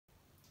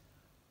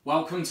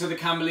Welcome to the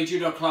Camberley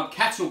Judo Club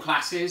Kettle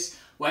classes,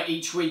 where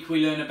each week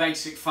we learn a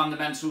basic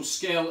fundamental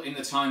skill in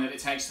the time that it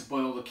takes to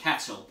boil the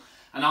kettle.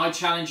 And I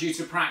challenge you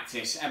to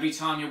practice every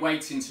time you're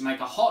waiting to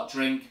make a hot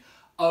drink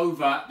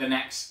over the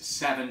next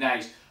 7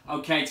 days.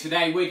 Okay,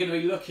 today we're going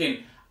to be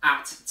looking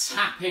at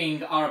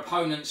tapping our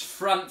opponent's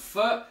front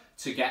foot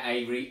to get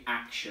a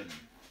reaction.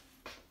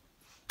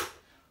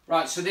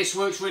 Right, so this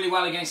works really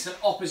well against an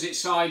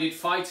opposite-sided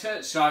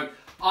fighter. So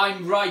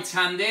I'm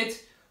right-handed.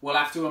 We'll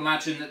have to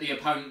imagine that the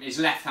opponent is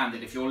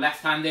left-handed. If you're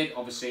left-handed,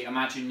 obviously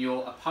imagine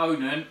your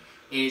opponent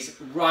is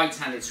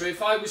right-handed. So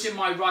if I was in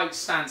my right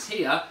stance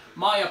here,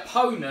 my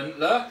opponent,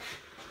 look,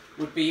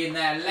 would be in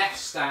their left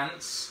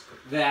stance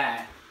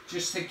there.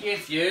 Just to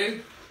give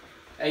you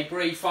a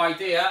brief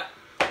idea,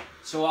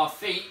 so our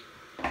feet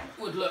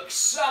would look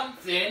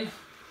something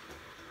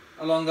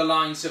along the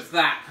lines of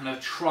that kind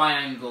of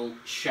triangle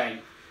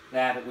shape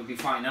there that would be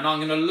fine. And I'm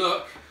going to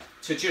look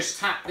to just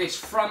tap this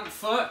front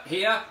foot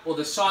here, or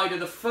the side of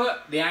the foot,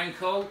 the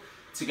ankle,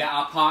 to get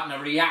our partner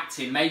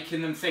reacting,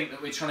 making them think that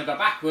we're trying to go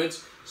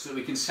backwards so that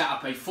we can set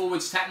up a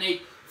forwards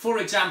technique, for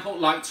example,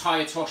 like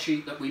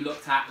Taitoshi that we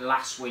looked at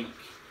last week.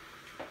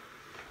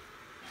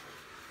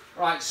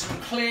 Right, some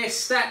clear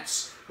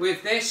steps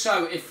with this.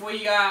 So if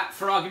we,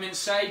 for argument's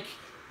sake,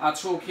 are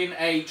talking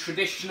a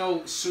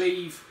traditional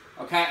sleeve,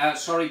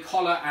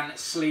 collar and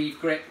sleeve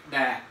grip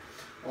there,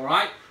 all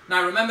right?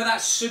 Now remember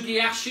that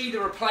sugiashi, the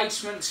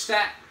replacement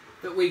step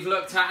that we've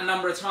looked at a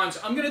number of times.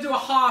 I'm going to do a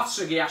half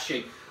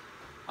sugiashi.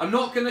 I'm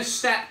not going to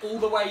step all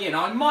the way in.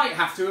 I might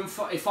have to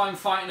if I'm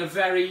fighting a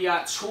very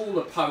tall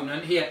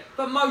opponent here,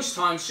 but most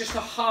times just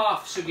a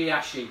half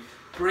sugiashi.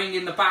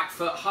 Bringing the back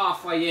foot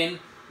halfway in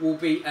will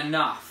be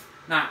enough.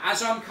 Now,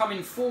 as I'm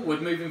coming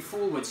forward, moving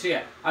forwards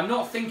here, I'm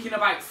not thinking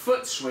about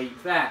foot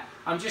sweep there.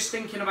 I'm just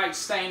thinking about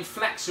staying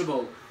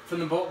flexible from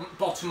the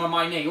bottom of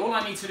my knee. All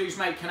I need to do is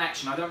make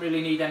connection. I don't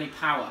really need any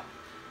power.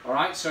 All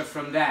right, so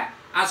from there,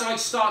 as I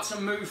start to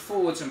move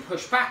forwards and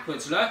push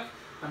backwards, look,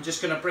 I'm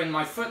just going to bring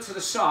my foot to the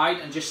side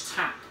and just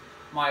tap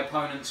my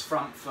opponent's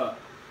front foot.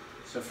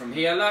 So from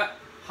here, look,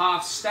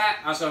 half step,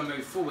 as I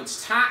move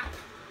forwards, tap,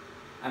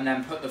 and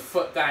then put the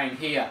foot down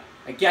here.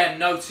 Again,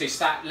 notice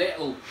that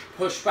little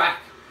push back,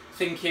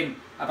 thinking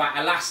about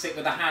elastic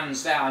with the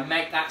hands there. I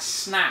make that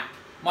snap.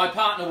 My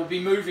partner will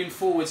be moving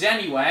forwards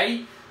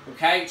anyway,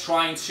 okay,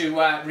 trying to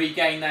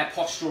regain their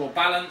postural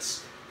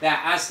balance. There,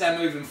 as they're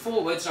moving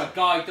forwards, I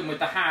guide them with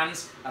the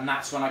hands, and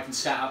that's when I can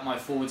set up my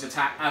forwards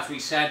attack, as we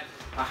said,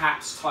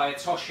 perhaps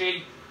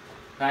Taitoshi,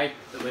 okay,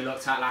 that we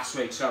looked at last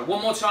week. So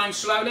one more time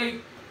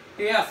slowly.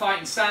 Here,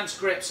 fighting stance,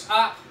 grips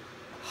up,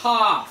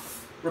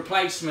 half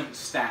replacement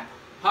step,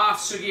 half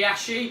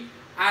sugiashi.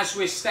 As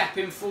we're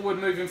stepping forward,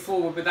 moving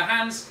forward with the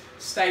hands,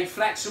 stay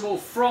flexible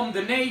from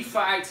the knee,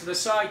 foot out to the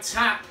side,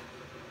 tap,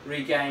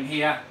 regain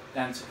here,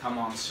 then to come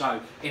on. So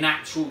in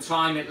actual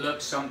time, it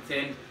looks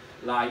something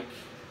like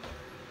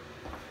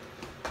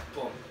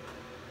boom,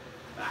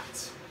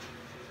 that.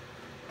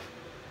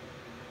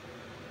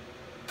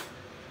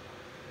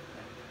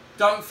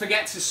 Don't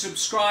forget to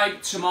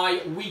subscribe to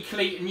my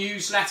weekly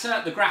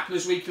newsletter, the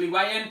Grappler's Weekly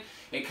Weigh-In.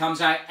 It comes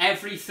out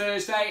every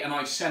Thursday and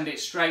I send it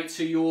straight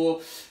to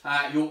your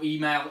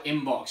email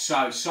inbox.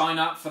 So sign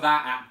up for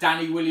that at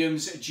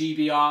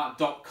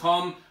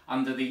dannywilliamsgbr.com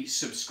under the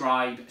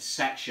subscribe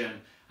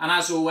section. And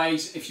as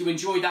always, if you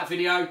enjoyed that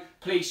video,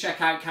 please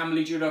check out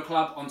Camberley Judo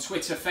Club on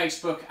Twitter,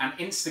 Facebook and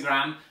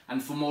Instagram.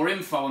 And for more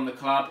info on the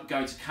club,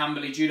 go to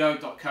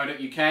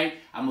camberleyjudo.co.uk,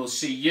 and we'll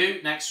see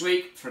you next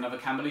week for another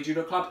Camberley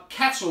Judo Club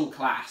Kettle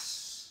class.